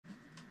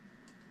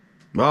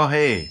Well,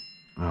 hey.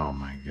 Oh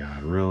my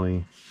God,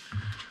 really?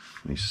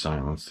 Let me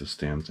silence this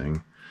damn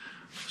thing.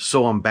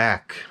 So I'm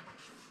back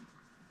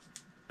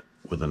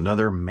with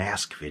another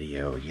mask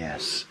video.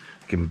 Yes,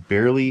 I can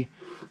barely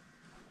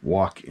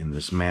walk in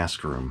this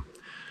mask room.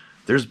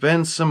 There's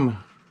been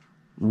some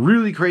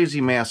really crazy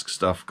mask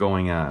stuff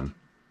going on.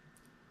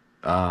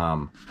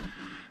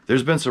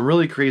 There's been some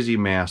really crazy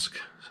mask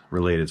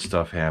related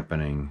stuff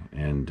happening,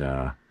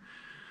 and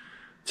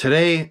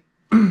today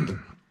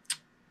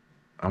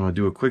I'm going to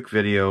do a quick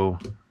video,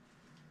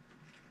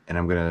 and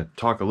I'm going to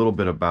talk a little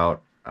bit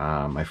about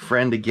my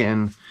friend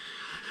again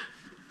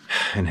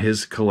and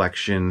his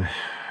collection.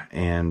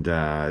 And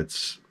I've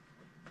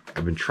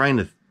been trying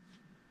to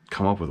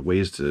come up with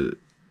ways to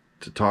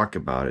talk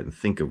about it and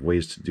think of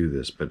ways to do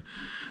this. But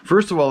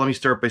first of all, let me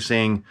start by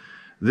saying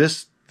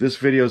this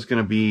video is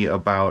going to be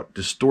about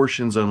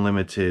Distortions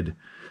Unlimited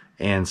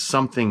and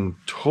something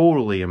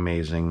totally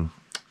amazing.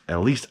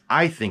 At least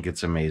I think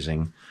it's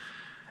amazing.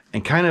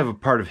 And kind of a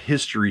part of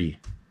history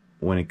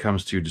when it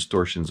comes to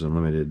Distortions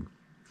Unlimited.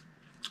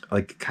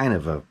 Like kind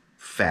of a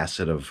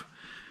facet of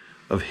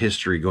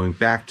history going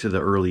back to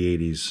the early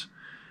 80s.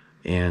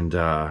 And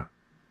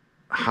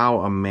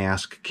how a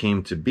mask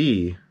came to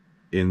be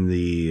in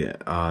the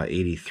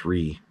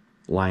 83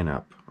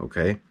 lineup,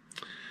 okay?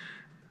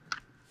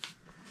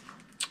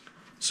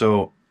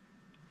 So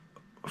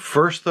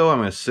first though, I'm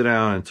going to sit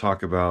down and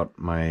talk about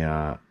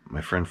my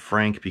my friend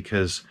Frank,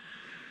 because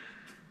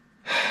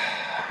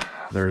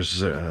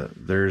there's a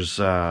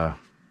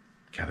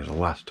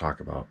lot to talk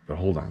about, but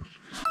hold on.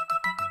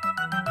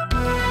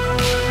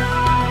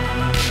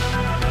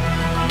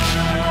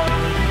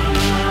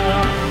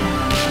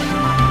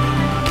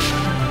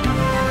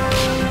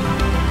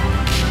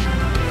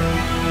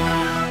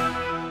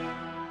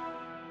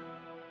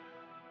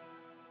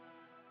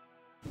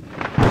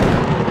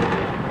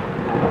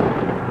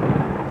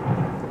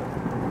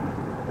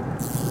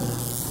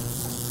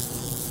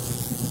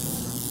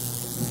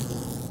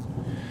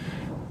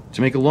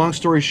 To make a long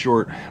story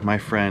short, my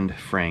friend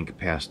Frank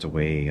passed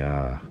away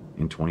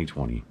in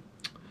 2020,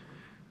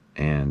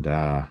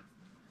 and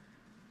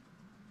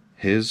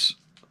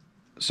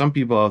some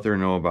people out there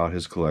know about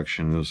his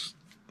collection.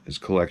 His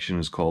collection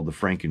is called the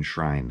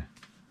Frankenshrine.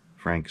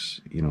 Frank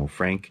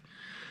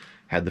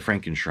had the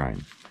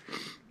Frankenshrine,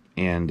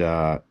 and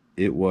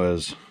it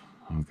was,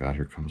 oh God,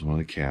 here comes one of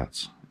the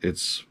cats.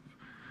 It's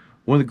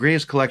one of the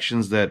greatest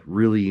collections that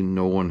really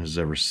no one has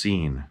ever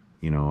seen.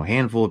 You know, a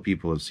handful of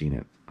people have seen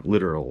it.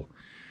 Literal.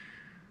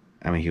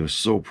 I mean, he was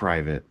so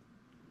private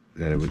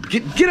that it would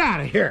get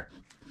out of here.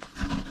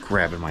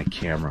 Grabbing my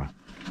camera.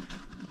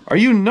 Are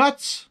you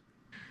nuts?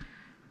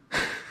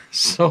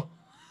 So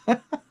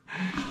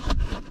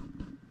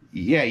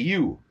yeah,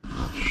 you.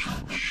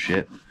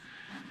 Shit.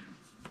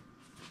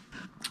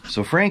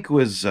 So Frank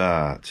was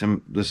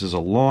Tim, this is a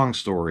long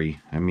story.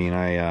 I mean,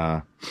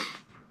 I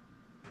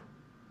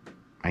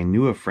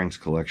knew of Frank's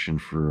collection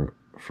for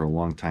a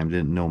long time.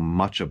 Didn't know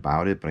much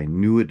about it, but I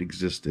knew it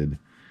existed.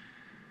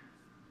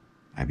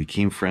 I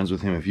became friends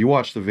with him. If you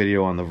watch the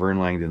video on the Vern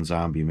Langdon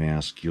zombie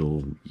mask,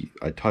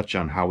 I touch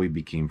on how we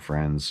became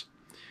friends.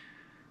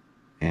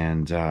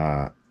 And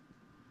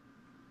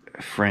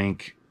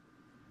Frank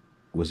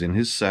was in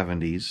his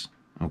 70s.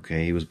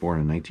 Okay, he was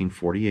born in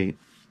 1948.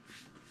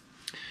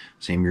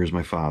 Same year as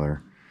my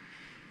father.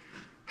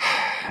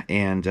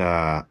 And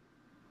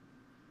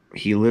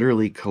he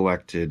literally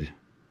collected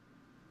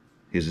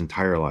his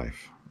entire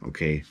life.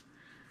 Okay.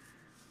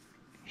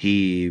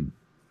 He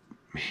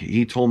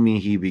told me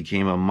he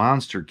became a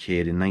monster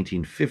kid in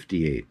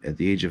 1958 at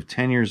the age of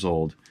 10 years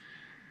old.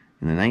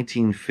 In the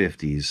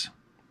 1950s,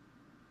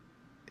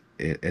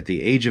 at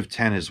the age of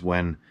 10 is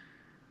when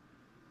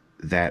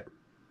that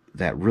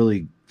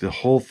really, the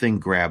whole thing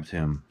grabbed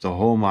him. The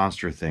whole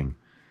monster thing.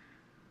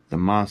 The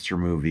monster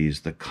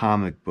movies, the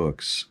comic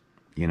books.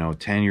 You know,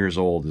 10 years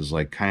old is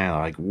like kind of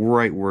like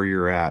right where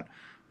you're at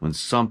when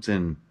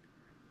something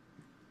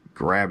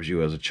grabs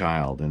you as a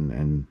child,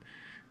 and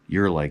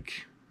you're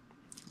like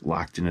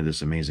locked into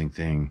this amazing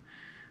thing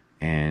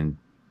and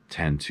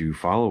tend to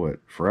follow it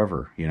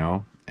forever, you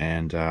know.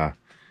 And I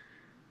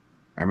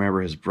remember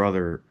his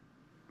brother,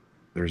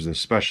 there's this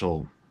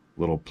special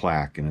little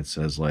plaque, and it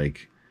says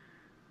like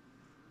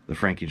the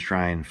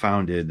Frankenshrine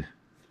founded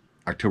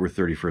October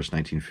 31st,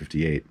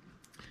 1958.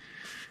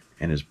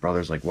 And his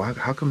brother's like, "Why?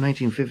 How come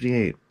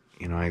 1958?"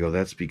 You know, I go,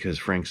 "That's because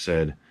Frank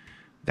said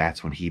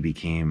that's when he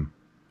became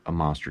a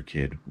monster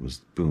kid."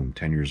 Was boom,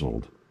 10 years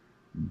old.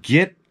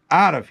 Get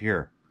out of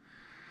here.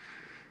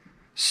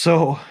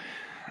 So,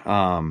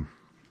 Frank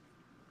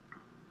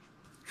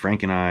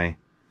and I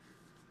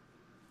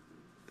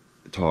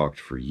talked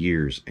for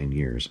years and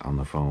years on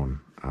the phone.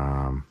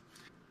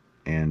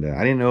 And I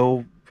didn't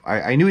know,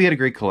 I knew he had a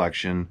great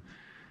collection.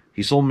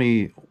 He sold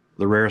me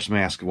the rarest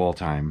mask of all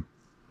time.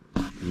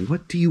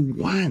 What do you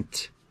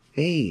want?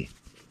 Hey,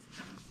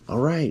 all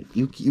right,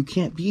 you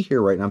can't be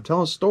here right now. I'm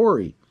telling a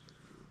story.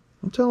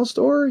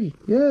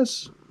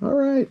 Yes, all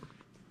right.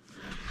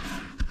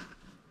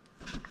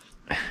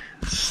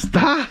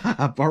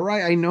 Stop. All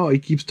right, I know. He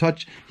keeps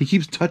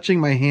touching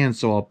my hand,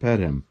 so I'll pet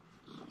him.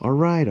 All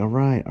right, all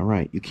right, all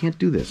right. You can't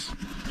do this.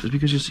 Just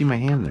because you see my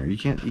hand there. You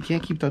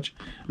can't keep touching.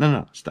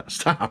 No,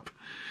 stop.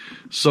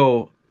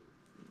 So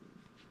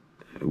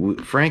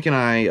Frank and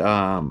I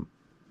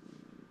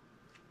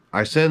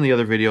said in the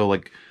other video,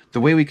 like, the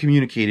way we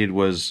communicated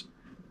was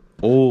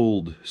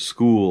old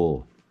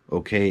school,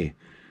 okay?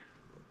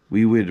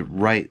 We would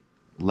write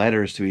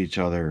letters to each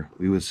other.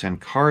 We would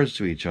send cards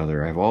to each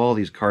other. I have all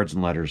these cards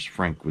and letters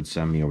Frank would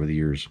send me over the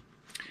years.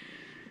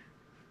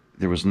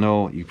 There was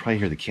no, you probably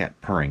hear the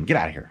cat purring. Get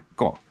out of here.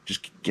 Go on.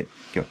 Just go.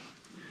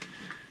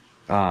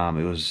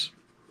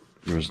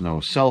 There was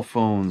no cell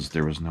phones.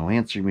 There was no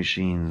answering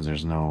machines.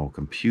 There's no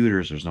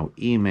computers. There's no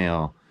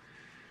email.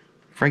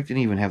 Frank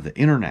didn't even have the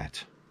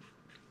internet.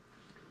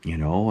 You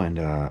know, and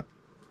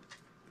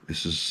it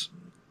was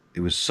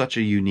such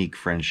a unique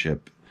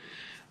friendship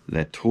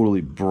that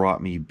totally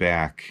brought me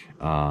back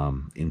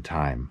in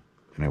time.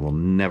 And I will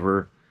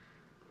never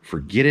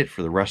forget it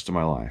for the rest of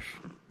my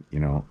life. You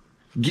know,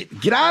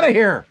 get out of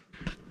here.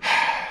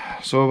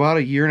 So about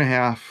a year and a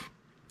half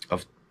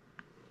of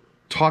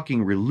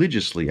talking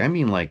religiously. I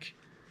mean, like,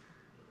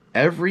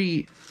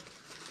 every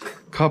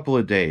couple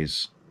of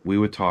days we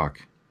would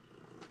talk,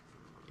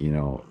 you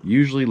know,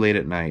 usually late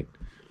at night.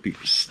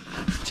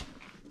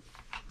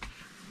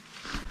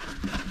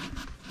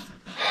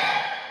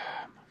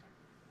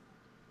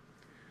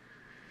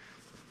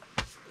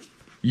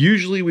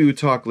 Usually we would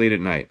talk late at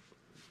night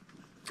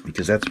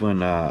because that's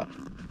when,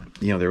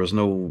 you know, there was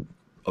no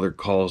other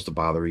calls to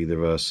bother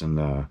either of us. And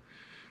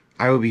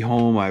I would be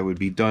home. I'd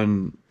be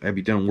done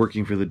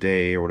working for the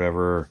day or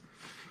whatever.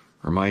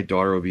 Or my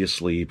daughter would be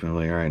asleep. And I'm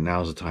like, all right,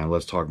 now's the time.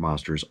 Let's talk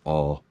monsters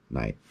all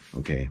night.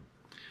 Okay.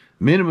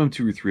 Minimum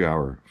 2 or 3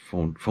 hour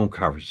phone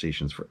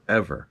conversations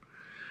forever.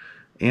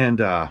 And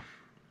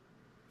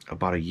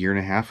about a year and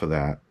a half of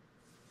that,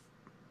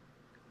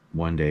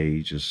 one day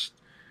he just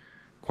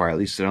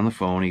quietly sit on the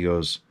phone. He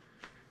goes,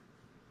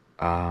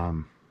 I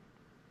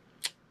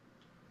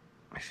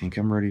think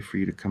I'm ready for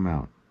you to come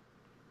out.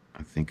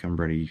 I think I'm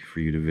ready for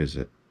you to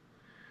visit.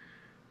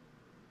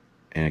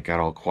 And it got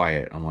all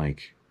quiet. I'm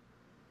like,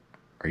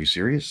 are you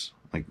serious?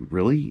 Like,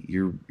 really?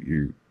 You're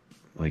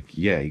like,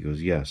 yeah. He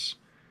goes, yes.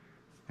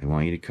 I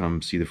want you to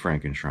come see the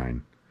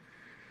Frankenshrine.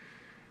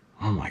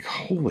 I'm like,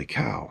 holy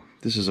cow,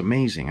 this is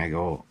amazing. I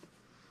go,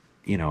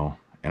 you know,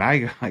 and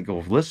I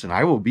go, listen,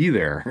 I will be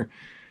there.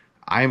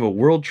 I'm a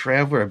world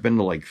traveler. I've been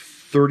to like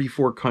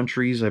 34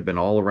 countries. I've been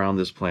all around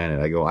this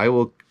planet. I go, I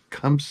will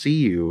come see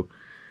you.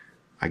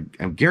 I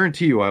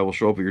guarantee you I will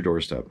show up at your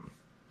doorstep.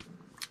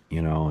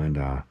 You know, and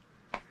to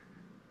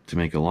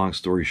make a long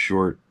story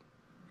short,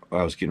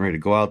 I was getting ready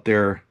to go out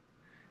there,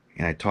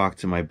 and I talked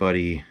to my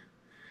buddy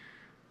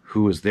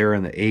who was there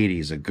in the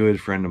 80s, a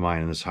good friend of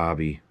mine in this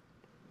hobby,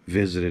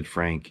 visited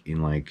Frank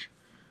in like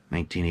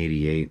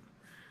 1988.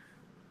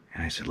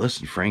 And I said,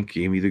 listen, Frank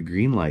gave me the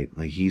green light.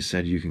 Like, he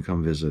said, you can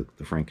come visit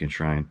the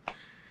Frankenshrine.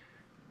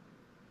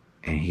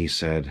 And he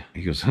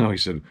goes, no, he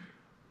said,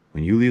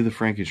 when you leave the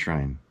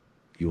Frankenshrine,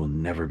 you will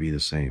never be the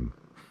same.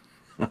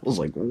 I was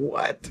like,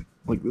 what?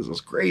 Like, this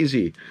is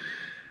crazy.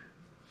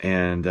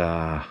 And,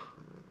 oh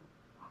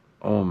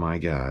my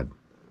God.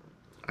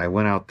 I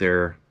went out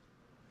there,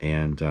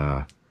 and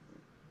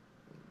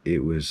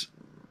it was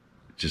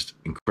just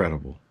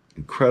incredible.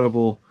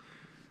 Incredible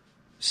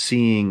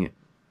seeing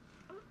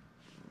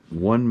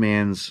one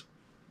man's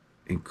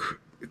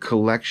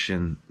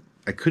collection.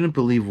 I couldn't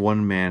believe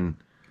one man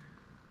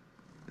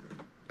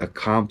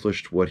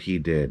accomplished what he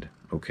did,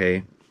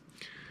 okay?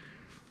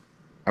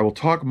 I will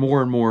talk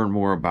more and more and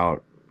more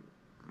about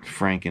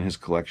Frank and his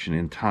collection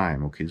in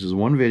time, okay? This is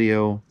one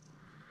video.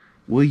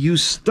 Will you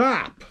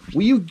stop?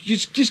 Will you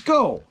just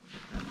go?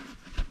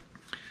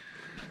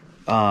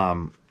 I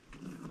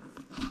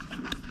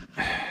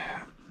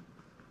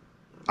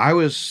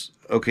was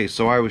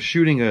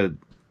shooting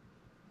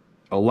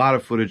a lot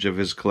of footage of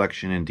his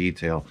collection in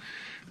detail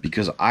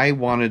because I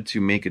wanted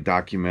to make a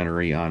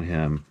documentary on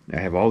him. I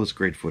have all this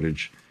great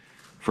footage.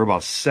 For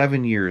about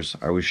 7 years,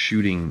 I was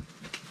shooting.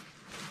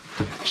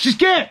 Just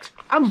get!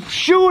 I'm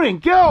shooting!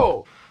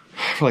 Go!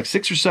 For like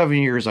 6 or 7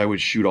 years, I would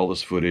shoot all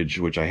this footage,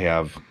 which I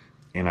have.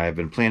 And I've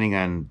been planning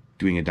on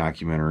doing a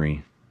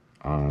documentary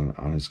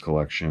on his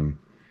collection.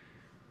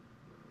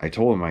 I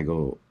told him, I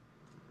go,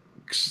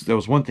 there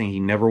was one thing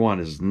he never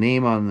wanted his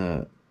name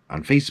on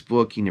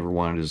Facebook. He never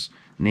wanted his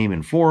name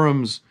in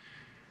forums.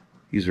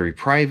 He's very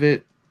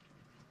private,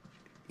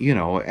 you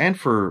know, and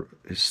for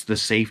the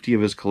safety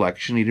of his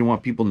collection, he didn't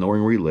want people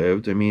knowing where he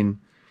lived. I mean,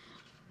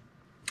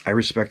 I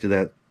respected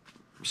that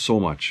so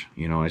much,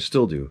 you know, I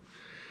still do.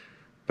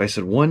 But I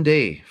said, one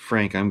day,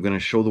 Frank, I'm going to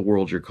show the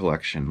world your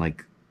collection.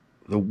 Like,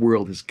 the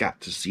world has got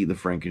to see the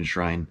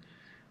Frankenshrine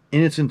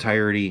in its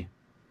entirety,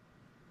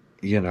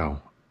 you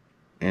know.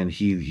 And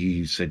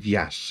he said,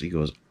 yes. He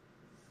goes,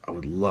 I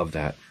would love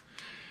that.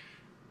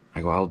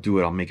 I go, I'll do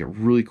it. I'll make it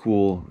really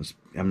cool.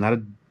 I'm not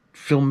a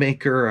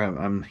filmmaker.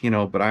 I'm you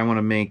know, but I want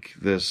to make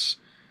this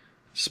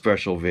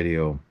special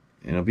video.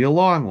 And it'll be a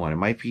long one. It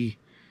might be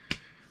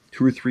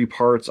 2 or 3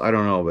 parts. I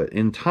don't know, but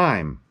in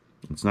time,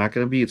 it's not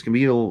going to be. It's going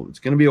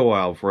to be a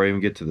while before I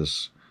even get to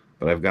this.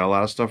 But I've got a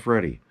lot of stuff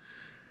ready.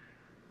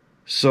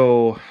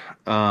 So,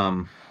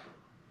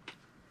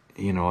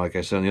 you know, like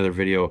I said in the other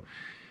video,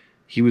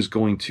 he was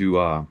going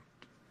to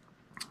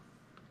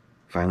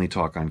finally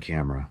talk on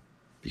camera,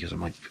 because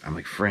I'm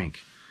like, Frank,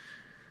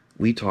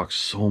 we talk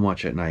so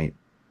much at night.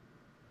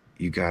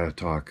 You gotta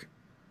talk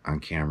on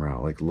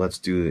camera. Like, let's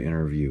do the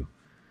interview.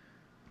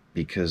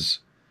 Because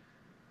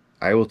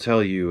I will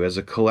tell you, as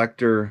a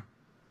collector,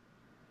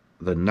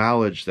 the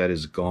knowledge that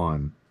is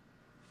gone,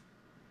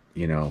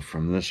 you know,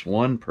 from this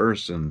one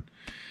person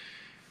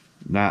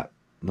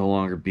no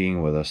longer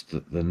being with us,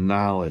 the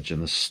knowledge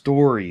and the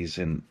stories,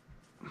 and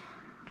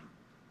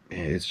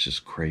it's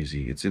just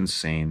crazy. It's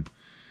insane.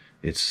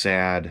 It's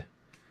sad.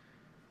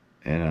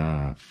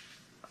 And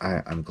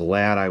I'm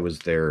glad I was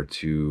there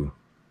to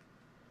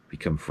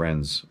become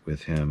friends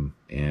with him.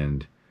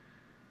 And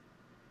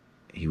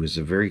he was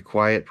a very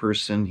quiet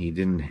person. He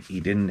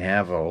didn't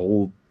have a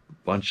whole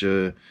bunch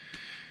of,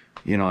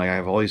 you know, I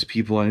have all these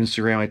people on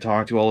Instagram I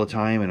talk to all the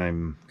time, and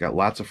I've got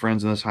lots of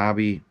friends in this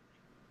hobby.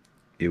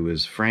 It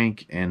was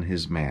Frank and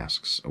his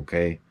masks,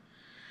 okay?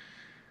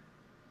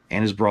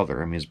 And his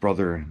brother. I mean, his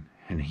brother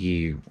and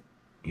he,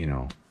 you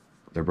know,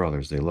 they're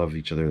brothers. They love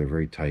each other. They're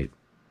very tight,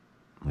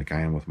 like I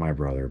am with my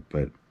brother.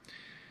 But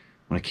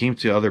when it came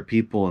to other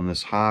people in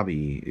this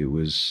hobby, it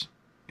was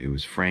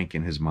Frank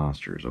and his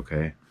monsters,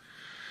 okay?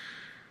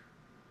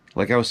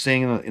 Like I was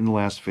saying in the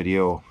last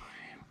video,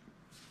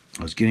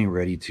 I was getting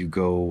ready to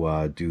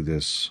go do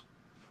this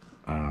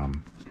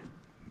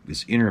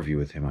this interview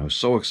with him. I was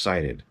so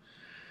excited.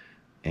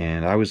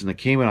 And I was in the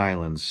Cayman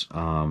Islands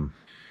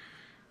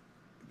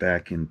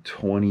back in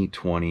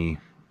 2020,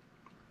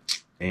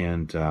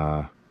 and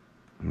I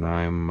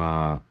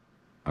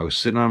was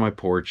sitting on my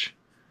porch,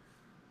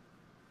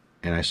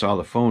 and I saw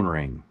the phone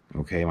ring.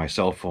 Okay, my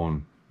cell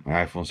phone,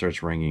 my iPhone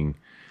starts ringing,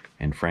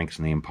 and Frank's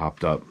name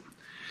popped up,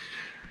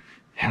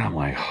 and I'm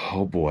like,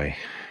 oh boy.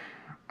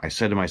 I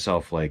said to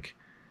myself, like,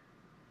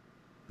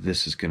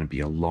 this is going to be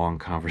a long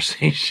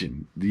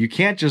conversation. You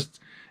can't just,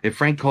 if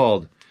Frank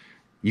called,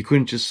 you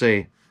couldn't just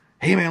say,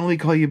 hey man, let me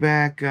call you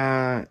back in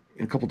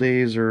a couple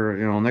days, or,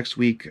 you know, next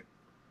week,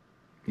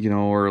 you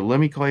know, or let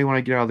me call you when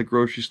I get out of the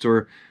grocery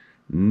store.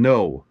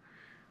 No.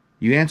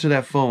 You answer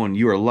that phone,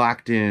 you are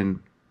locked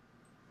in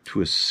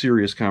to a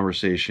serious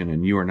conversation,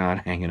 and you are not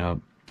hanging up.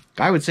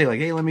 I would say, like,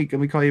 hey, let me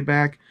call you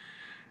back.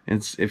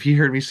 And if he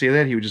heard me say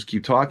that, he would just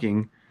keep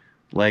talking.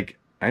 Like,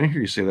 I didn't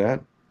hear you say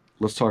that.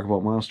 Let's talk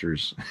about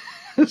monsters.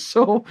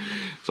 So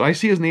I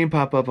see his name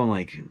pop up. I'm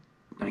like,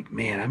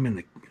 man,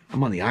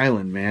 I'm on the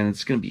island, man.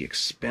 It's gonna be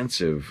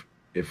expensive.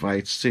 If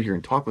I sit here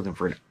and talk with him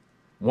for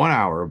 1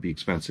 hour, it'd be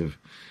expensive.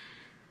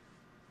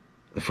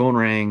 The phone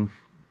rang,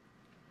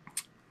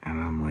 and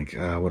I'm like,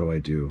 what do I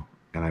do?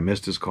 And I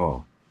missed his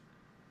call.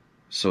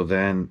 So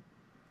then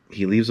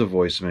he leaves a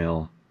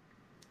voicemail,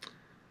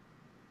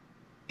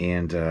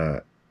 and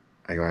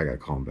I gotta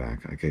call him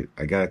back.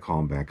 I gotta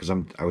call him back, because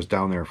I was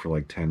down there for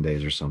like 10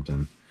 days or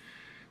something.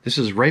 This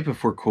is right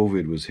before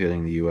COVID was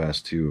hitting the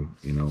U.S. too,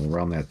 you know,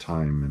 around that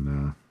time.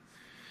 And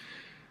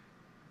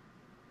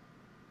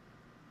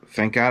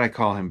thank God I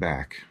call him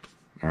back.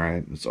 All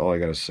right, that's all I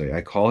gotta say.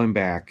 I call him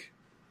back.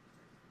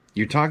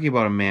 You're talking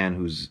about a man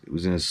who's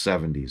in his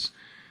 70s.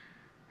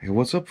 I go,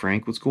 what's up,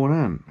 Frank? What's going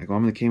on? I go,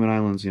 I'm in the Cayman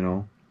Islands, you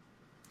know.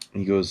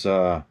 And he goes,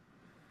 I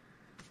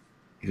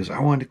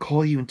wanted to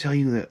call you and tell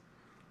you that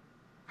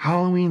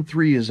Halloween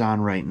 3 is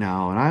on right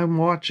now, and I'm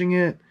watching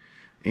it,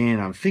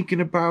 and I'm thinking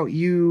about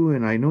you,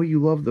 and I know you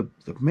love the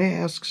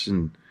masks,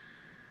 and,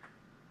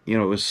 you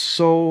know, it was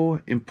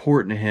so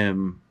important to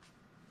him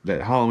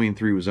that Halloween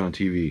 3 was on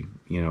TV,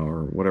 you know,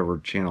 or whatever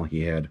channel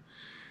he had,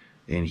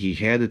 and he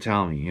had to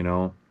tell me, you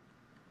know.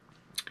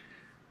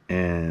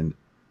 And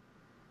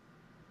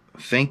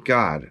thank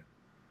God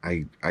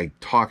I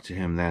talked to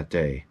him that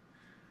day,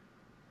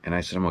 and I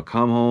said, I'm gonna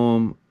come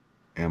home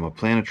and I'm gonna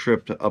plan a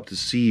trip up to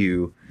see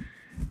you,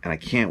 and I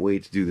can't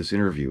wait to do this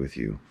interview with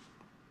you.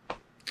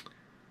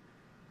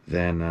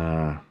 Then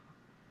the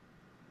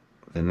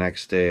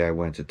next day I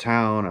went to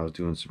town. I was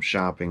doing some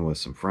shopping with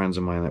some friends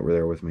of mine that were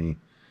there with me,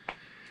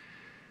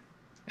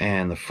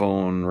 and the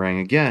phone rang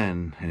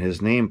again, and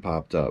his name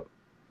popped up,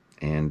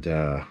 and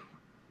I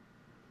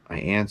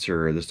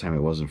answered. This time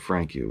it wasn't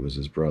Frankie, it was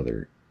his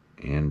brother.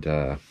 And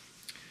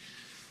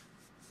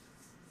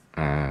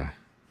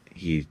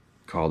he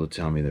called to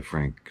tell me that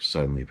Frank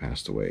suddenly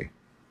passed away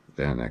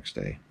that next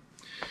day.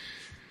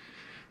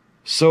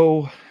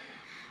 So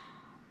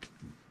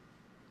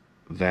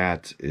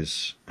that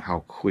is how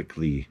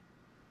quickly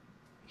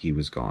he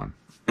was gone.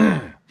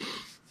 No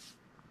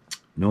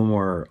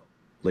more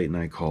late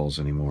night calls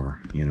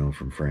anymore, you know,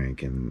 from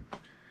Frank. And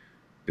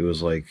it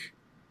was like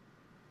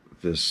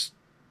this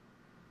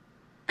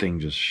thing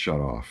just shut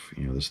off,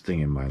 you know, this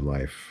thing in my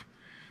life,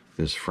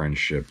 this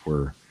friendship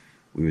where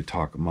we would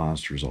talk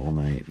monsters all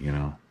night, you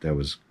know, it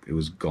was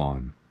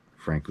gone.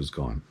 Frank was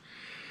gone.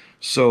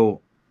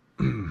 So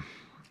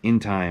in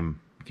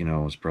time, you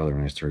know, his brother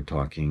and I started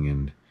talking,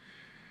 and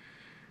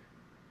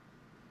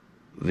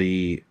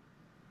The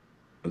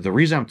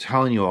reason I'm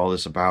telling you all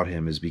this about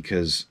him is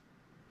because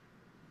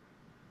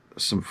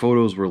some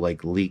photos were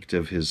like leaked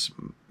of his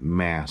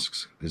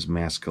masks, his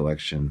mask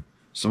collection.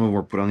 Some of them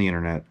were put on the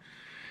internet,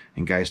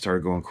 and guys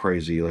started going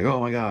crazy, like, oh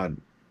my God.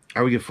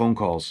 I would get phone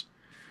calls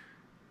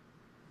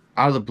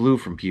out of the blue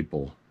from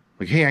people.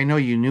 Like, hey, I know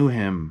you knew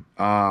him.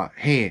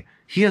 Hey,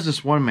 he has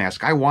this one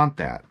mask. I want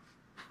that.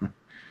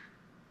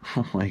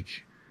 I'm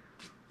like,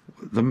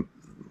 the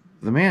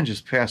man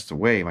just passed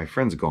away. My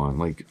friend's gone.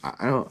 Like,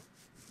 I don't,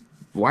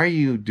 why are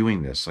you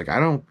doing this? Like, I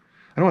don't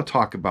want to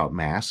talk about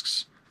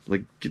masks.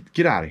 Like,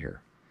 get out of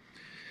here.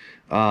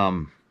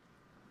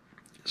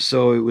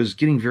 So it was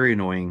getting very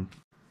annoying.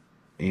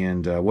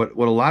 And what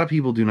a lot of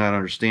people do not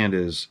understand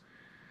is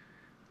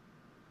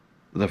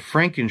the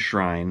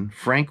Frankenshrine.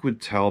 Frank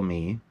would tell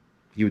me,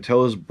 he would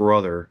tell his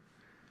brother,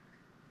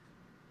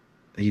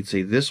 he'd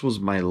say, this was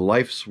my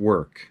life's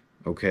work,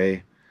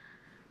 okay?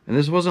 And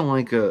this wasn't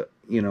like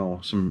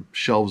some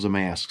shelves of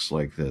masks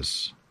like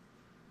this.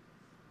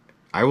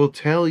 I will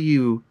tell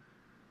you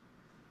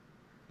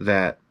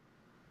that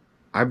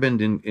I've been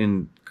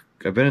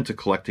into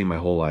collecting my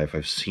whole life.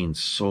 I've seen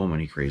so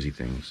many crazy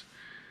things.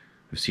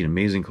 I've seen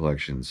amazing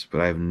collections,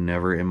 but I've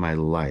never in my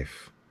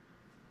life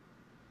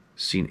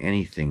seen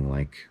anything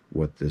like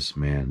what this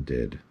man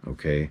did,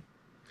 okay?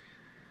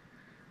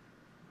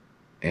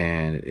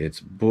 And it's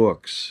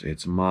books,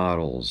 it's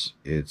models,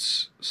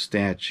 it's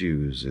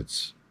statues,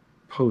 it's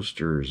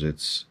posters,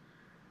 it's...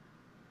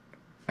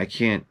 I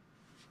can't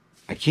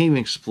even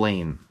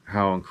explain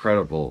how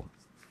incredible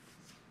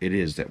it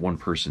is that one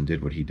person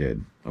did what he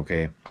did,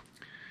 okay?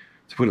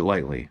 To put it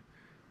lightly.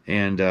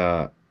 And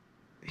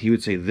he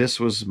would say, this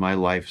was my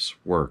life's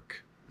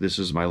work. This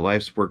is my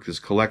life's work, this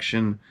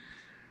collection.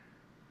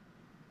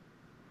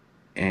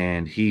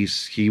 And he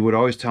would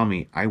always tell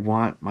me, I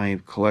want my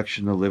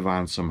collection to live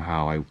on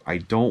somehow. I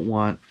don't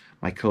want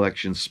my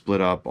collection split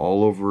up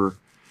all over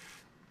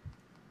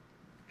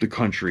the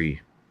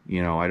country.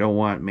 You know, I don't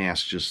want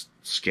masks just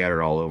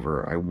scattered all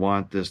over. I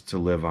want this to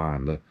live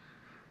on.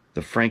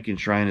 The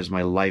Frankenshrine is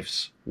my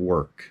life's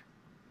work.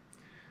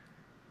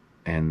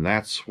 And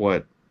that's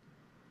what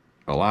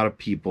a lot of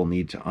people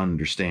need to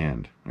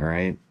understand, all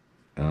right?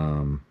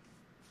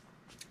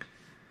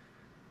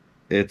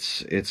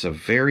 It's a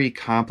very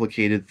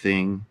complicated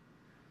thing.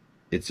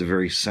 It's a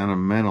very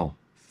sentimental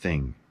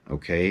thing,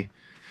 okay?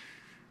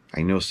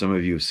 I know some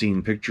of you have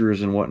seen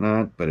pictures and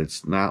whatnot, but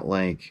it's not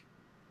like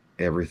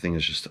everything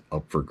is just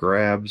up for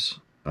grabs.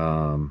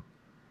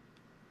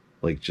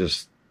 Like,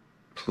 just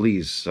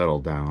please settle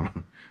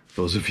down.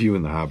 Those of you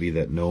in the hobby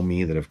that know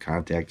me, that have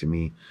contacted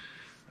me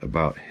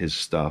about his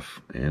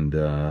stuff,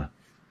 and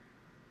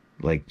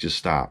like, just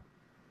stop,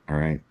 all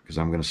right? Because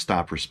I'm going to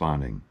stop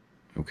responding,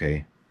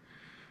 okay?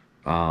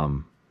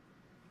 Who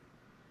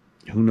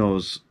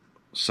knows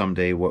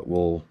someday what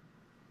will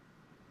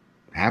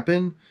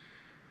happen,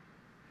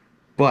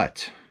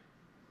 but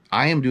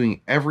I am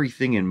doing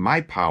everything in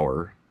my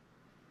power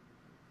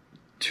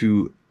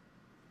to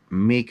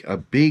make a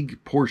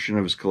big portion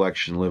of his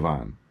collection live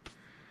on.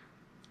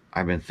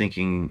 I've been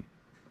thinking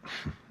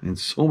in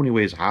so many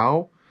ways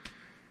how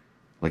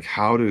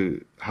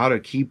to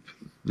keep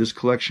this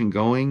collection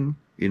going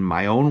in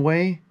my own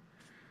way.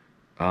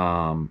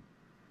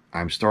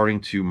 I'm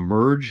starting to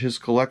merge his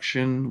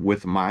collection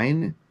with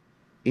mine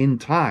in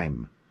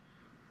time.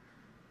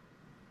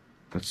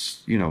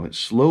 That's,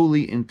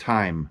 slowly in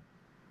time,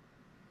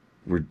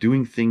 we're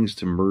doing things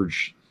to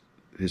merge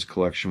his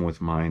collection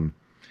with mine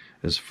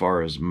as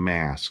far as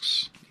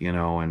masks,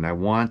 and I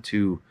want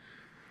to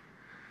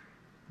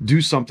do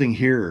something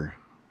here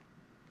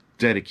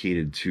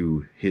dedicated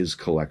to his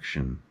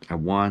collection. I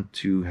want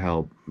to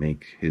help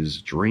make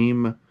his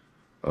dream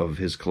of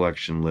his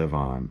collection live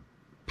on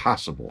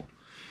possible.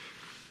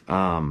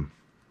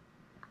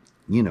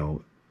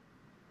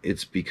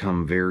 It's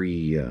become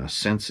very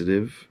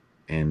sensitive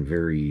and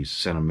very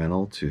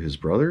sentimental to his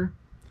brother.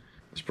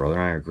 His brother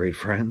and I are great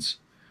friends,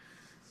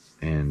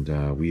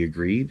 and we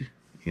agreed,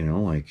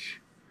 like,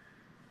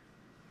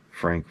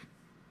 Frank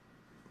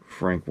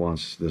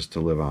wants this to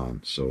live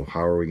on. So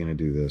how are we going to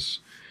do this?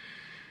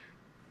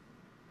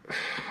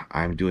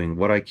 I'm doing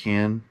what I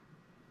can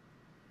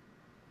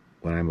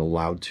when I'm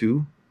allowed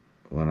to,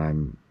 when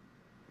I'm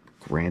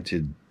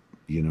granted,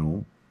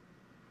 when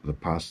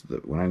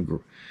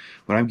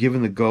I'm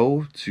given the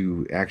go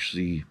to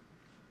actually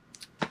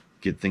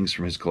get things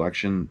from his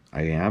collection,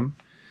 I am.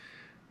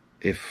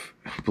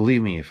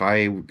 Believe me, if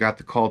I got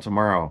the call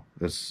tomorrow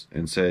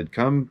and said,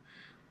 come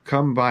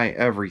buy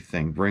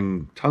everything,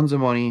 bring tons of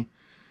money,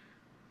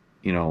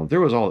 there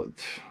was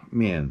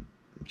man,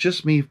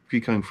 just me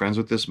becoming friends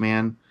with this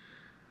man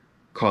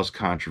caused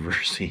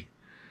controversy.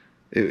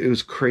 It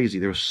was crazy.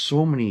 There were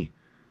so many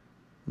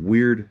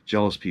weird,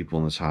 jealous people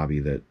in this hobby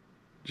that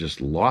just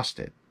lost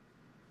it,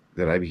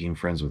 that I became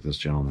friends with this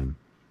gentleman.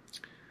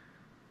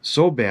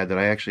 So bad that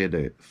I actually had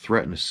to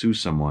threaten to sue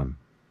someone,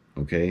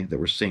 okay, that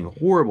were saying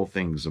horrible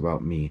things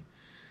about me.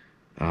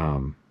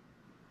 And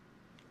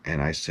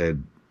I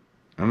said,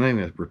 I'm not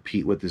even going to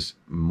repeat what this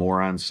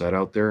moron said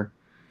out there.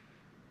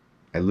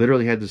 I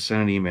literally had to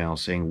send an email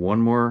saying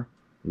one more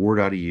word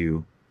out of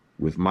you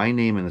with my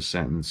name in the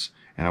sentence,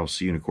 and I will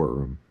see you in a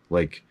courtroom.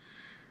 Like,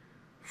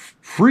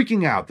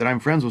 freaking out that I'm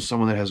friends with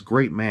someone that has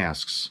great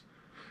masks.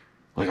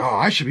 Like, oh,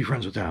 I should be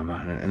friends with them.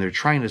 And they're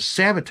trying to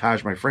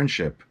sabotage my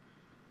friendship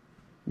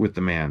with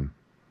the man.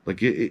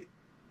 Like,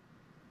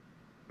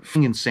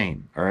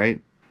 insane, all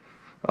right?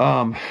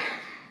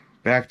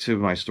 Back to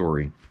my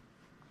story.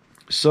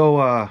 So,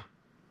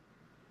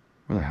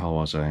 where the hell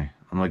was I?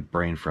 I'm like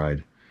brain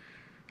fried.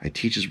 I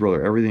teach his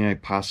brother everything I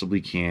possibly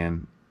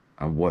can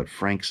on what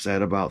Frank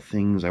said about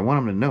things. I want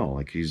him to know.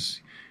 Like,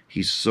 he's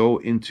so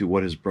into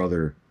what his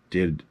brother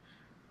did,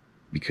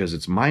 because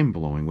it's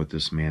mind-blowing what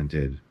this man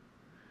did.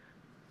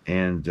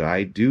 And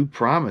I do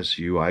promise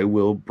you, I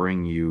will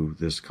bring you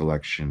this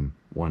collection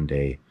one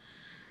day,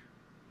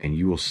 and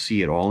you will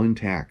see it all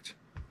intact.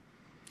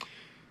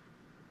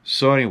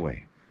 So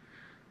anyway,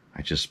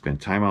 I just spent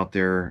time out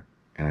there,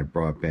 and I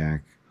brought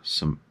back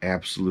some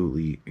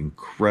absolutely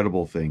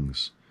incredible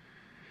things.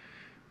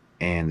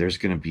 And there's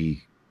going to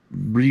be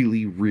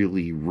really,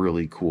 really,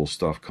 really cool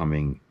stuff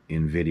coming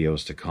in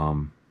videos to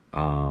come.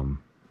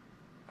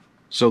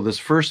 So this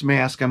first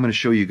mask I'm going to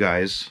show you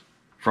guys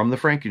from the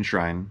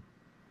Frankenshrine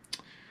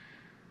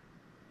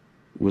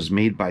was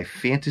made by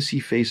Fantasy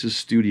Faces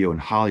Studio in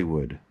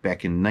Hollywood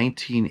back in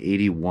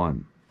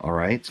 1981. All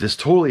right. This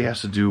totally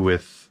has to do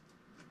with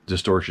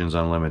Distortions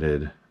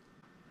Unlimited.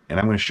 And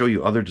I'm going to show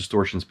you other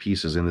Distortions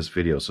pieces in this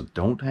video. So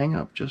don't hang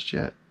up just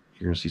yet.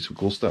 You're going to see some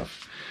cool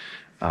stuff.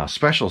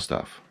 Special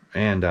stuff.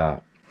 And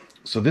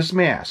so this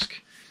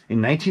mask,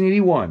 in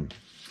 1981,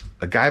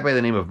 a guy by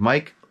the name of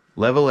Mike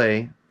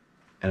Leveille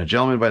and a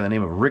gentleman by the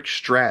name of Rick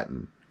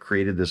Stratton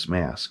created this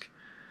mask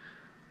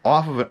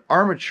off of an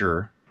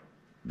armature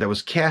that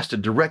was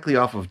casted directly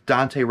off of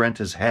Dante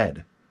Renta's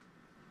head.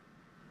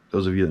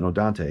 Those of you that know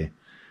Dante,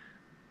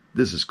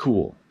 this is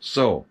cool.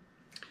 So,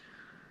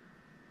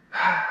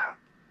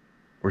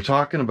 we're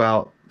talking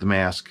about the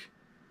mask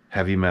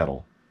Heavy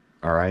Metal,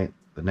 all right?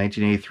 The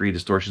 1983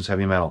 Distortions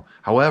Heavy Metal.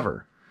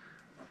 However,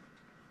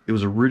 it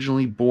was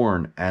originally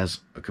born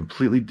as a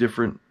completely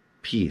different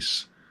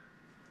piece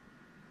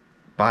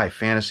by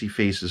Fantasy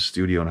Faces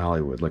Studio in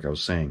Hollywood, like I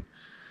was saying.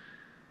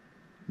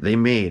 They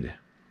made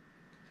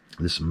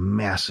this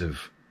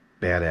massive,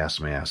 badass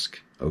mask,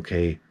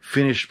 okay,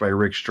 finished by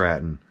Rick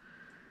Stratton.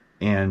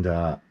 And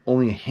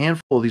only a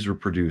handful of these were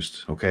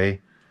produced,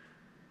 okay?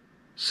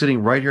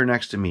 Sitting right here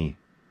next to me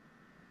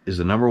is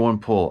the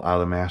 #1 pull out of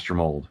the master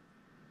mold.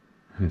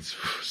 It's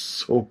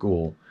so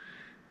cool.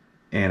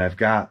 And I've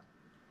got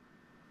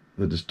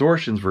the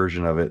Distortions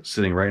version of it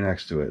sitting right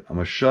next to it. I'm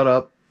going to shut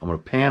up. I'm going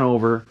to pan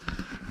over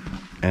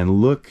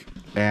and look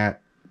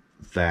at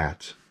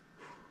that.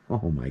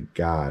 Oh my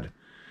God.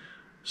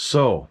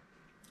 So,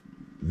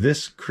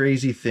 this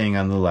crazy thing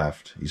on the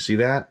left, you see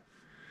that?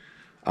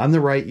 On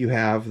the right, you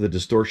have the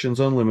Distortions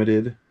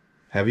Unlimited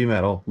Heavy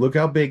Metal. Look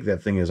how big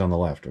that thing is on the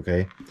left,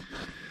 okay?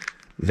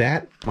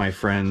 That, my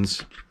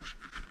friends,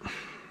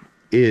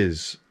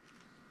 is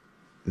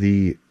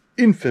the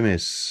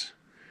infamous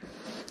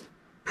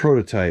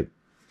prototype,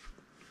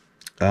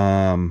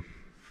 the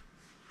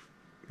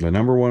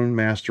 #1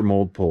 master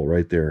mold pull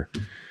right there.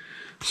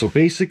 So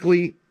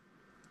basically,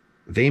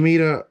 they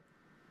made an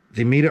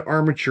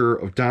armature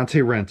of Dante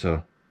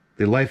Renta.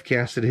 They life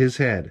casted his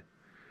head.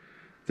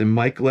 Then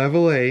Mike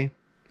Leveille,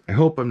 I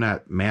hope I'm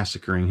not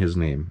massacring his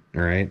name,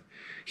 all right?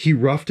 He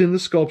roughed in the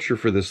sculpture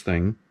for this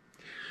thing,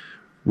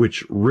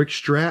 which Rick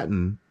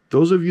Stratton,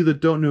 those of you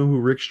that don't know who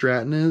Rick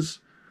Stratton is,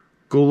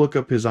 go look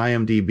up his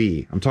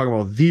IMDb. I'm talking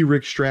about the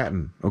Rick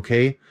Stratton,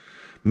 okay?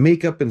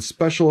 Makeup and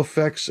special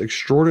effects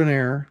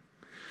extraordinaire,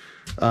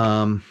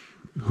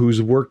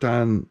 who's worked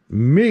on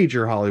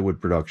major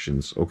Hollywood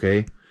productions,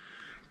 okay?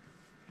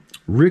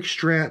 Rick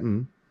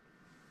Stratton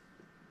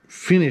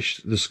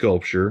finished the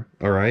sculpture,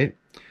 all right?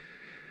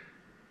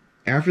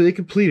 After they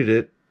completed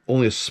it,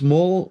 only a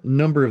small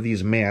number of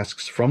these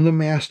masks from the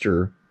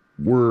master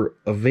were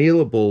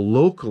available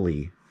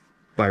locally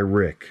by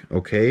Rick,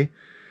 okay?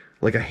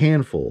 Like a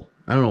handful.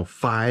 I don't know,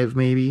 5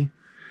 maybe,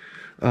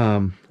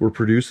 were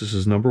produced. This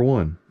is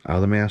 #1 out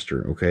of the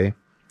master, okay?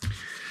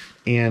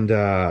 And,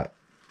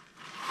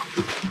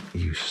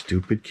 you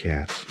stupid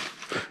cats.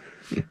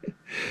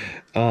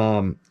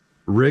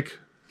 Rick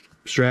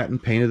Stratton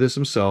painted this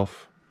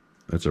himself.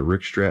 That's a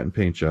Rick Stratton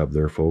paint job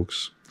there,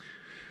 folks.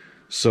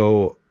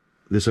 So,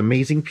 this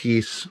amazing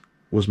piece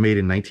was made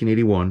in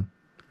 1981,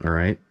 all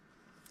right?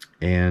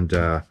 And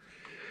the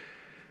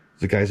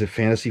guys at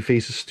Fantasy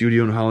Faces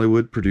Studio in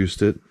Hollywood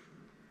produced it.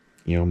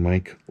 You know,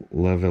 Mike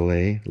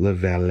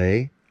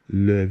Leveille,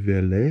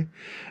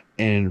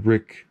 and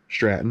Rick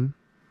Stratton.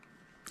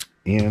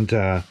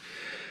 And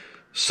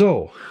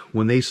so,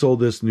 when they sold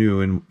this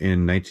new in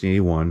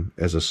 1981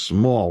 as a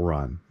small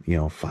run, you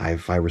know,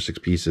 5 or 6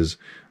 pieces,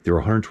 they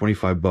were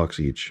 $125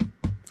 each,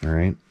 all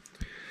right?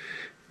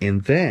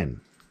 And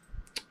then,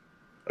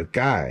 a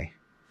guy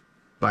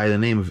by the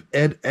name of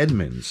Ed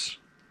Edmonds,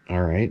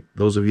 all right?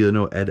 Those of you that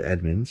know Ed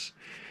Edmonds,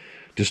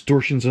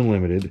 Distortions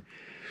Unlimited,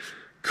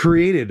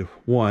 created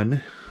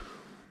one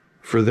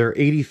for their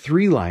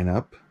 83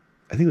 lineup,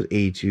 I think it was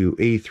 82,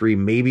 83,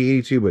 maybe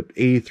 82, but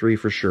 83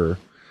 for sure.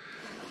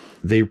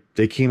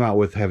 They came out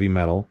with heavy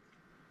metal,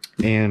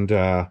 and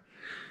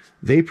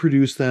they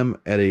produced them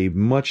at a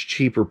much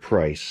cheaper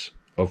price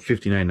of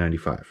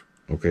 $59.95.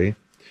 Okay,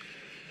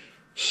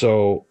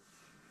 so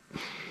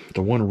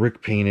the one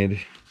Rick painted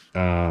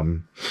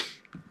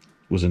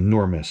was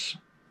enormous,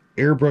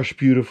 airbrushed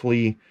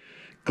beautifully,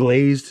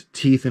 glazed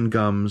teeth and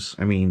gums.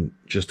 I mean,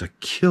 just a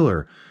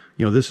killer.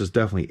 You know, this is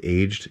definitely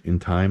aged in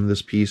time,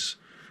 this piece,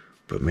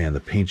 but man,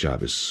 the paint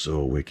job is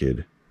so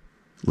wicked.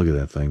 Look at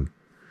that thing.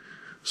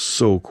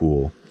 So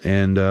cool.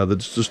 And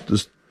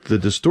the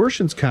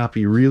Distortions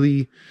copy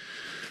really,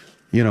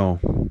 you know,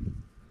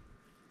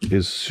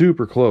 is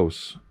super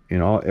close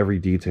in every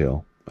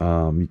detail.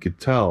 You could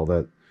tell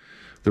that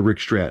the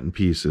Rick Stratton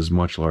piece is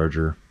much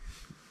larger.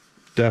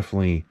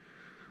 Definitely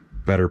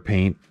better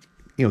paint.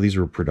 You know, these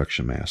are a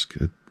production mask.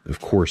 Of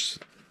course,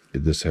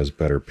 this has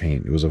better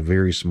paint. It was a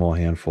very small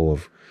handful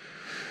of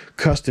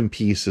custom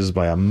pieces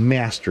by a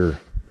master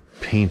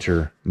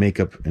painter,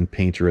 makeup and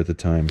painter at the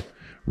time,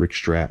 Rick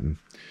Stratton.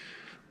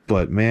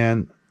 But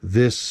man,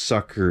 this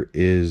sucker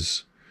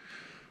is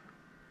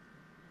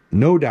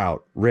no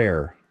doubt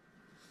rare,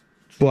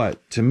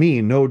 but to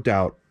me, no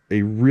doubt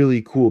a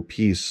really cool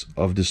piece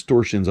of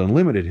Distortions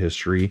Unlimited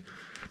history,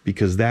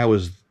 because that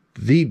was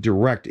the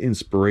direct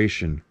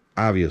inspiration,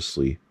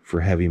 obviously,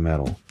 for heavy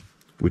metal,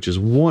 which is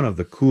one of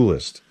the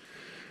coolest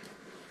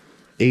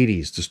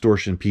 80s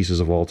distortion pieces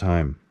of all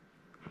time.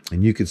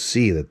 And you could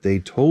see that they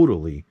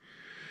totally,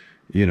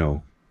 you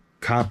know,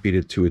 copied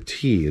it to a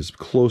T as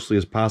closely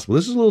as possible.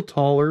 This is a little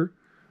taller.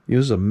 You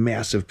know, this is a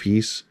massive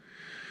piece.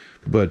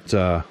 But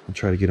I'll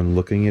try to get them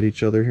looking at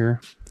each other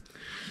here.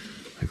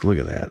 Like, look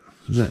at that.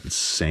 Isn't that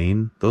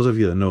insane? Those of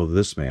you that know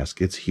this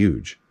mask, it's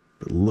huge.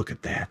 But look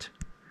at that.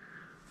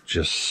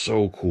 Just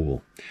so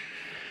cool.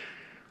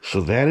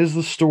 So that is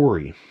the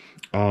story.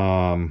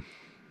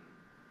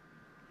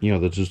 You know,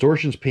 the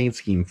Distortions paint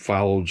scheme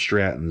followed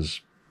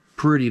Stratton's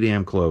pretty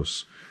damn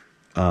close.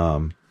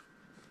 And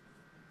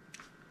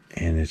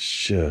it's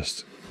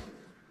just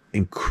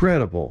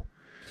incredible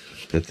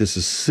that this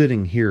is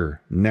sitting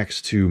here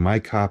next to my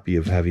copy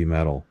of Heavy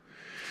Metal.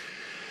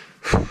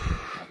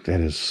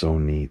 That is so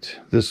neat.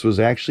 This was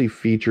actually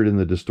featured in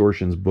the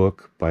Distortions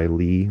book by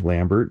Lee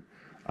Lambert.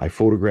 I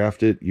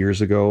photographed it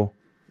years ago,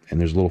 and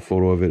there's a little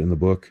photo of it in the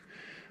book.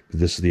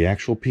 But this is the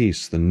actual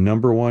piece. The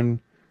 #1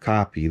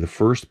 copy, the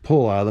first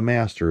pull out of the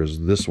master,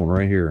 is this one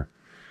right here.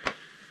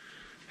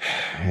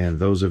 And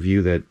those of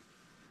you that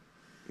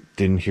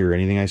didn't hear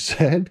anything I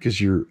said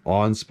because you're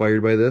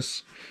awe-inspired by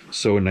this.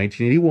 So in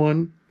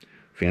 1981,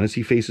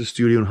 Fantasy Faces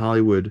Studio in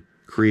Hollywood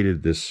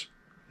created this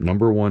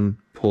 #1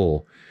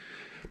 pull.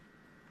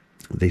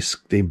 They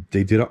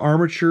did an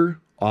armature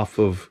off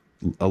of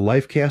a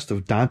life cast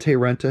of Dante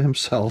Renta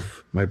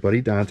himself, my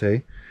buddy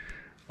Dante.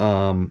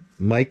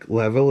 Mike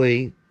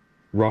Leveille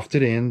roughed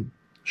it in.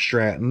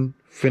 Stratton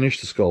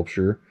finished the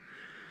sculpture.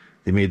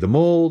 They made the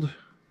mold.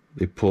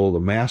 They pulled the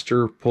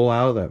master pull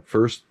out. That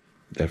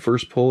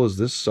first pull is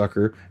this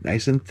sucker,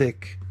 nice and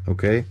thick,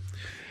 okay?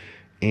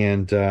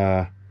 And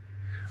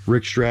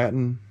Rick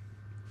Stratton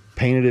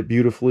painted it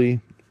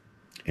beautifully,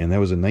 and that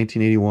was in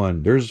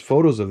 1981. There's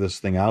photos of this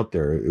thing out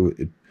there.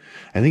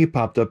 I think it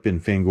popped up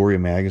in Fangoria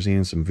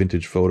magazine, some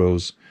vintage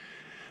photos.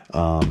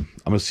 I'm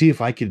going to see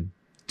if I could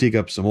dig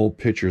up some old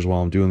pictures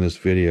while I'm doing this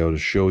video to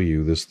show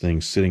you this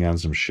thing sitting on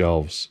some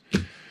shelves,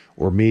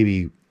 or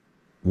maybe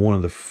one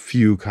of the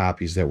few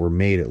copies that were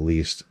made, at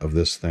least, of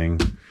this thing.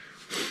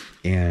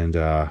 And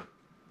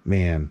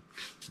man,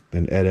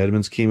 then Ed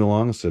Edmonds came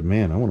along and said,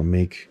 man, I want to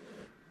make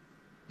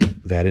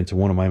that into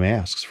one of my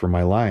masks for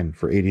my line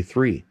for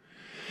 83,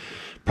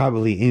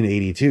 probably in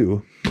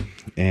 82.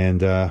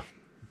 And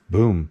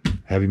boom,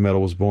 Heavy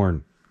Metal was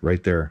born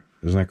right there.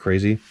 Isn't that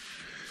crazy?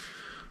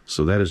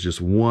 So that is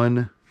just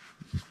one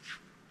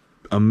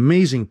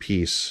amazing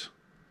piece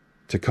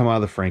to come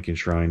out of the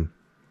Frankenshrine.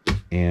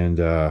 And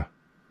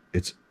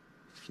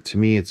to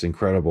me, it's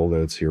incredible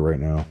that it's here right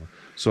now.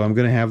 So I'm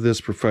going to have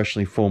this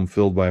professionally foam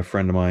filled by a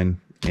friend of mine,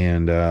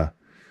 and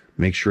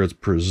make sure it's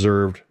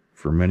preserved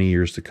for many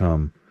years to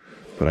come.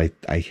 But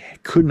I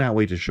could not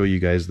wait to show you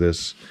guys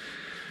this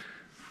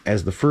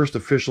as the first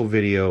official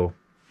video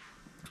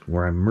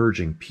where I'm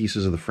merging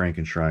pieces of the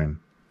Frankenshrine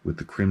with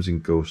the Crimson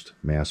Ghost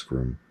mask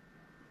room.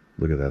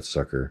 Look at that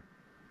sucker.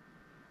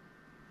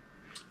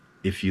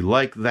 If you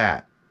like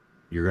that,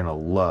 you're going to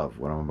love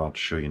what I'm about to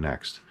show you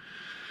next.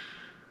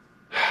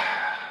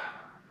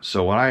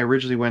 So when I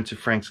originally went to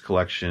Frank's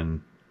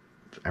collection,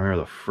 I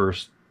remember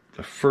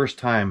the first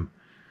time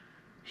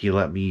he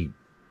let me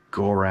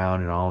go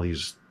around in all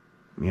these,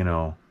 you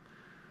know,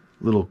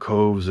 little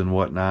coves and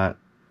whatnot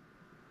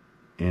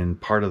in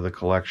part of the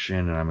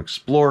collection, and I'm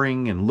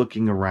exploring and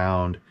looking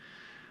around.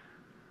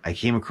 I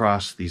came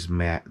across these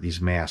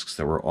masks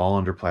that were all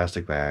under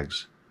plastic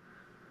bags,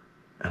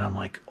 and I'm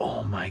like,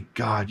 oh my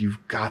God,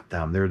 you've got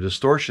them. They're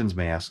Distortions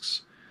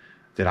masks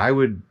that I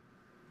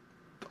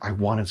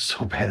wanted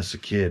so bad as a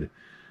kid.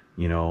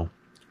 You know,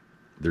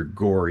 they're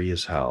gory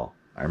as hell.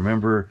 I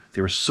remember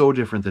they were so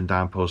different than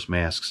Don Post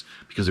masks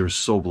because they were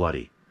so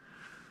bloody.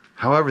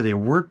 However, they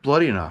weren't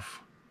bloody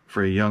enough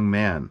for a young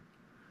man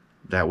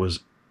that was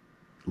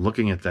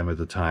looking at them at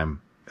the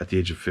time, at the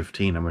age of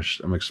 15. I'm going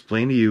to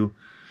explain to you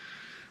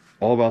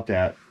all about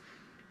that.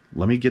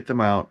 Let me get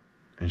them out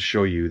and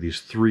show you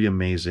these 3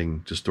 amazing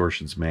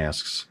Distortions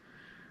masks,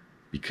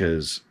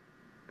 because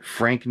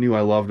Frank knew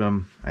I loved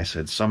them. I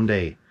said,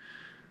 someday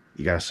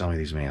you got to sell me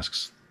these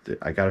masks.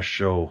 I got to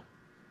show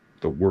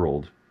the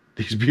world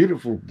these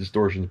beautiful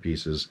Distortions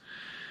pieces.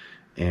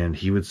 And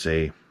he would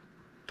say,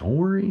 don't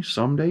worry,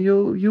 someday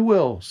you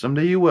will.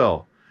 Someday you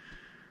will.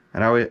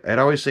 And I'd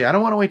always say, I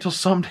don't want to wait till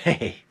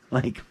someday.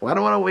 Like, I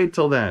don't want to wait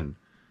till then.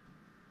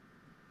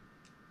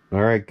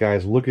 All right,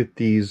 guys, look at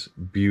these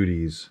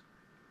beauties.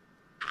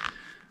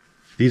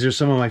 These are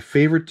some of my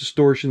favorite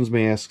Distortions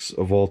masks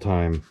of all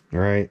time. All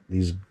right,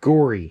 these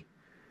gory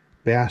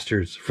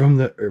bastards from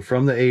the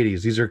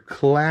 80s. These are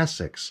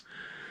classics.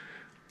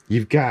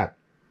 You've got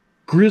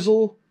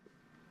Grizzle,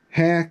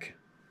 Hack,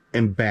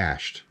 and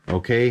Bashed.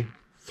 Okay,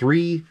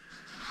 3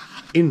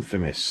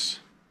 infamous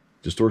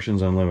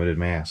Distortions Unlimited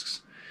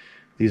masks.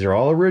 These are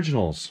all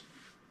originals.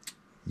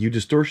 You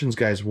Distortions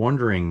guys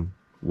wondering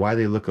why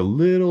they look a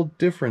little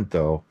different,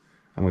 though,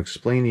 I'm going to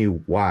explain to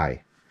you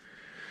why.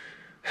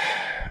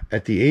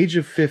 At the age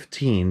of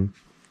 15,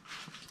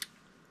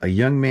 a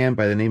young man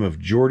by the name of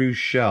Jordu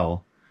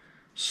Shell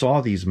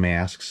saw these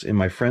masks in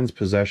my friend's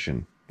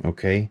possession,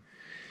 okay?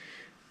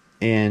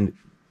 And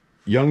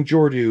young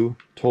Jordu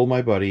told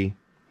my buddy,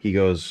 he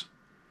goes,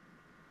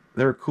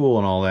 they're cool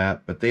and all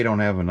that, but they don't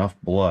have enough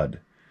blood.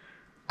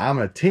 I'm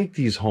going to take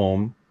these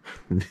home,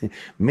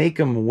 make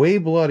them way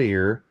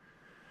bloodier,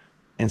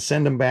 and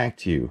send them back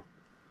to you.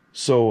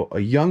 So a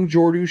young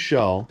Jordu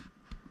Shell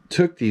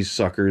took these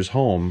suckers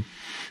home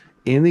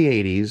in the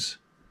 80s,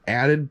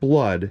 added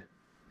blood,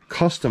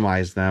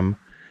 customized them,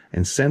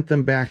 and sent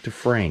them back to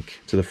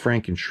Frank, to the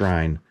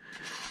Frankenshrine,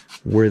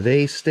 where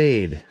they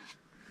stayed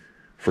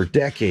for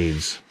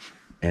decades.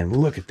 And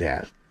look at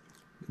that.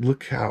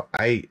 Look how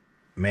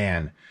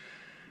man,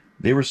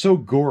 they were so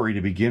gory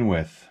to begin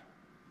with,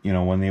 you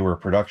know, when they were a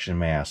production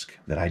mask,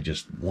 that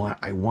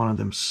I wanted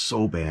them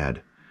so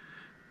bad.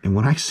 And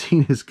when I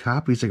seen his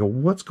copies, I go,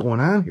 what's going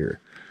on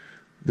here?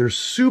 They're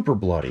super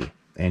bloody.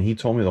 And he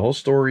told me the whole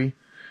story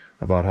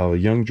about how a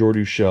young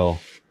Jordu Shell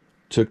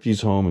took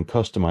these home and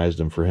customized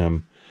them for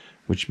him,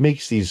 which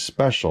makes these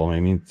special.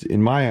 I mean,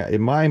 in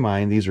my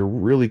mind, these are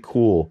really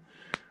cool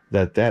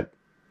that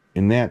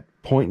in that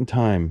point in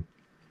time,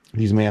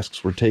 these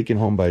masks were taken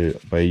home by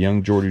a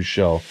young Jordu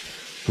Shell,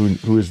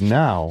 who is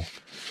now,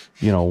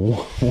 you know,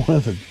 one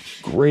of the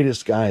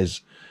greatest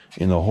guys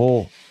in the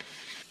whole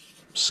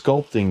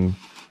sculpting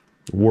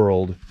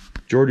world.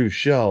 Jordu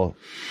Shell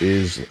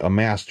is a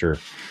master.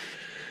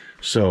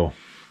 So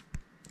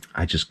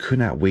I just could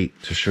not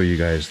wait to show you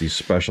guys these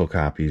special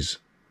copies.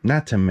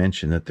 Not to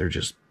mention that they're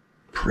just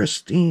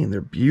pristine.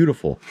 They're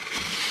beautiful.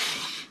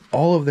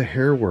 All of the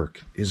hair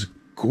work is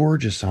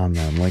gorgeous on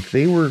them. Like,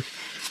 they were,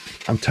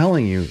 I'm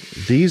telling you,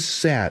 these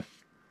sat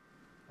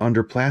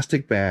under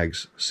plastic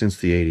bags since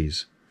the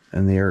 80s,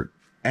 and they are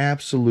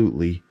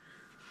absolutely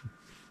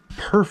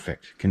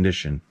perfect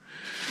condition.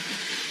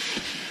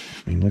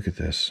 I mean, look at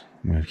this.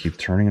 I'm going to keep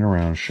turning it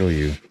around and show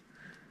you.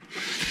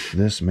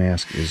 This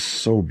mask is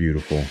so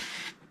beautiful.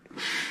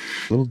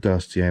 A little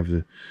dusty. I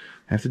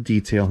have to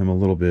detail him a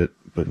little bit,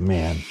 but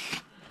man,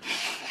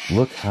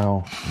 look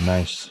how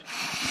nice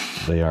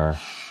they are.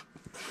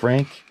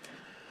 Frank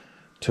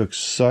took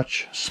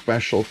such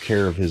special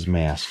care of his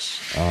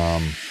masks.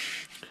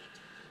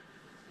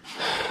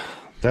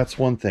 That's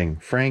one thing.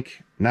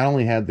 Frank not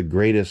only had the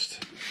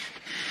greatest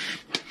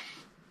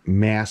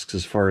masks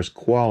as far as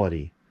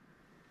quality,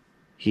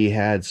 he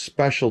had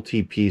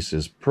specialty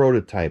pieces,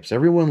 prototypes.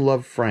 Everyone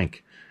loved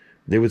Frank.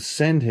 They would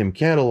send him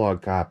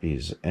catalog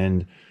copies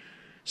and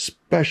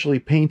specially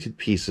painted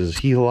pieces.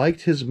 He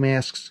liked his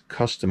masks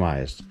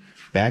customized.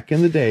 Back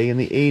in the day, in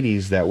the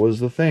 80s, that was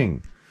the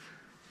thing.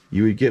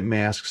 You would get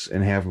masks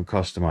and have them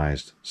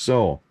customized.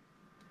 So,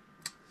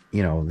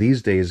 you know,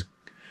 these days,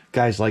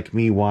 guys like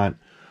me want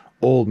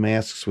old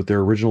masks with their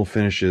original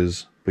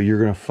finishes, but you're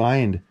going to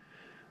find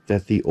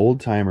that the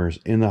old-timers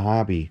in the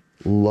hobby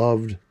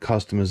loved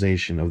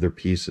customization of their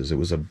pieces. It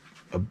was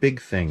a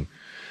big thing.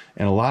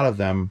 And a lot of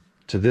them,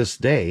 to this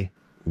day,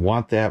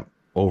 want that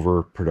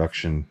over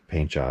production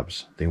paint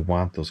jobs. They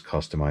want those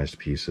customized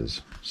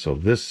pieces. So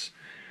this,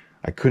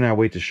 I could not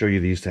wait to show you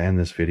these to end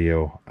this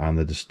video on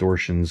the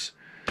Distortions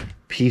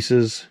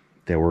pieces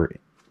that were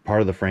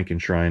part of the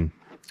Frankenshrine.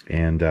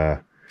 And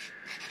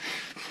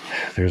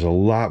there's a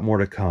lot more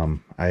to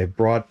come. I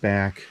brought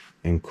back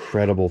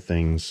incredible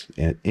things,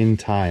 and in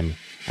time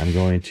I'm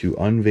going to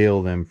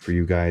unveil them for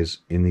you guys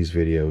in these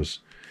videos.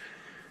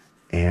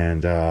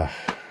 And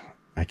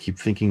I keep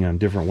thinking on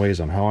different ways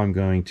on how I'm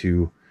going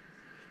to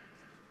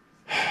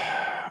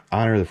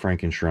honor the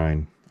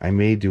Frankenshrine. I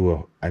may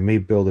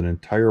build an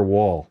entire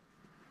wall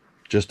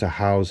just to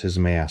house his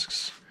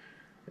masks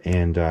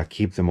and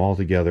keep them all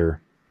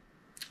together.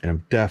 And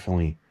I'm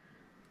definitely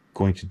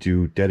going to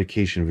do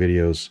dedication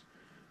videos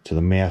to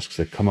the masks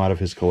that come out of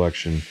his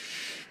collection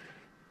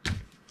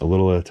a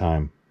little at a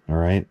time. All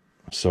right.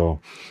 So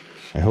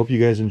I hope you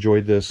guys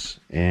enjoyed this,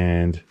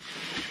 and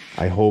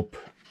I hope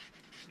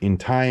in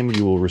time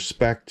you will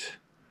respect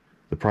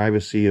the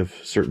privacy of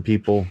certain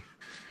people.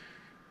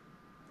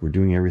 We're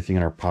doing everything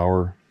in our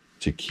power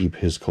to keep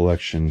his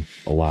collection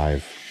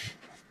alive,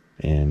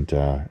 and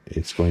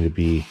it's going to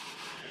be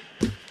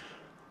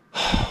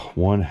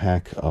one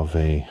heck of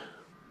a,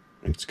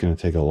 it's going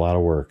to take a lot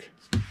of work.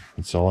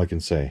 That's all I can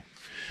say.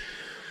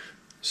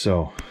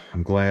 So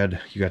I'm glad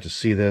you got to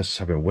see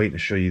this. I've been waiting to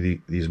show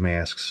you these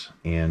masks,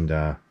 and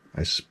I'm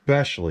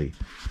especially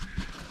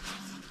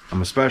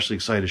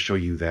excited to show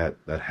you that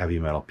heavy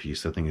metal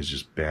piece. That thing is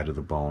just bad to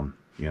the bone,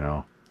 you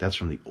know. That's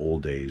from the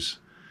old days.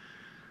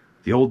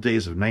 The old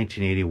days of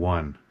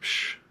 1981.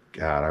 Psh,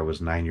 God, I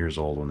was 9 years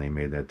old when they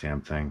made that damn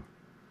thing.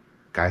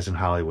 Guys in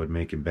Hollywood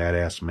making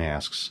badass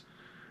masks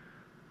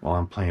while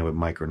I'm playing with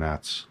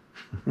Micronauts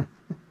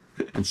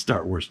and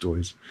Star Wars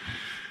toys.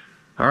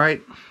 All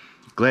right.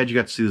 Glad you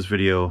got to see this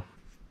video.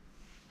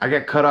 I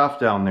got cut off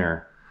down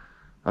there.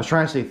 I was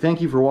trying to say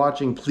thank you for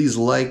watching. Please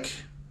like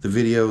the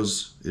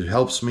videos. It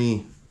helps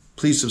me.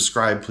 Please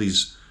subscribe.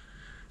 Please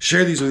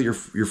share these with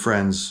your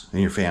friends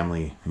and your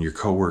family and your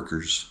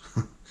coworkers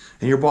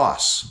and your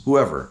boss,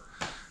 whoever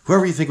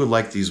you think would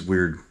like these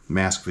weird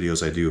mask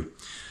videos I do.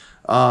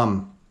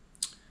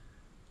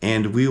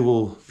 And we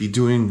will be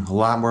doing a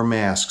lot more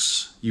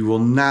masks. You will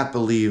not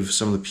believe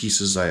some of the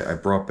pieces I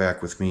brought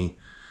back with me.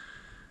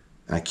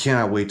 I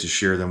cannot wait to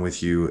share them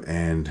with you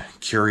and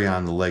carry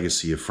on the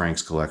legacy of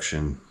Frank's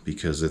collection,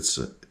 because it's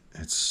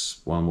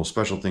one of the most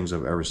special things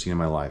I've ever seen in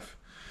my life.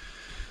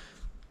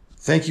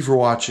 Thank you for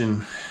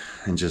watching,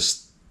 and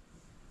just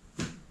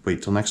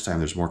wait till next time.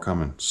 There's more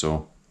coming.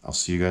 So I'll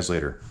see you guys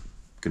later.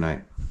 Good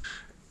night.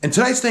 And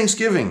tonight's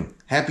Thanksgiving.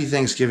 Happy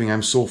Thanksgiving.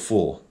 I'm so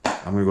full.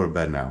 I'm going to go to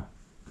bed now.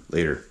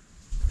 Later.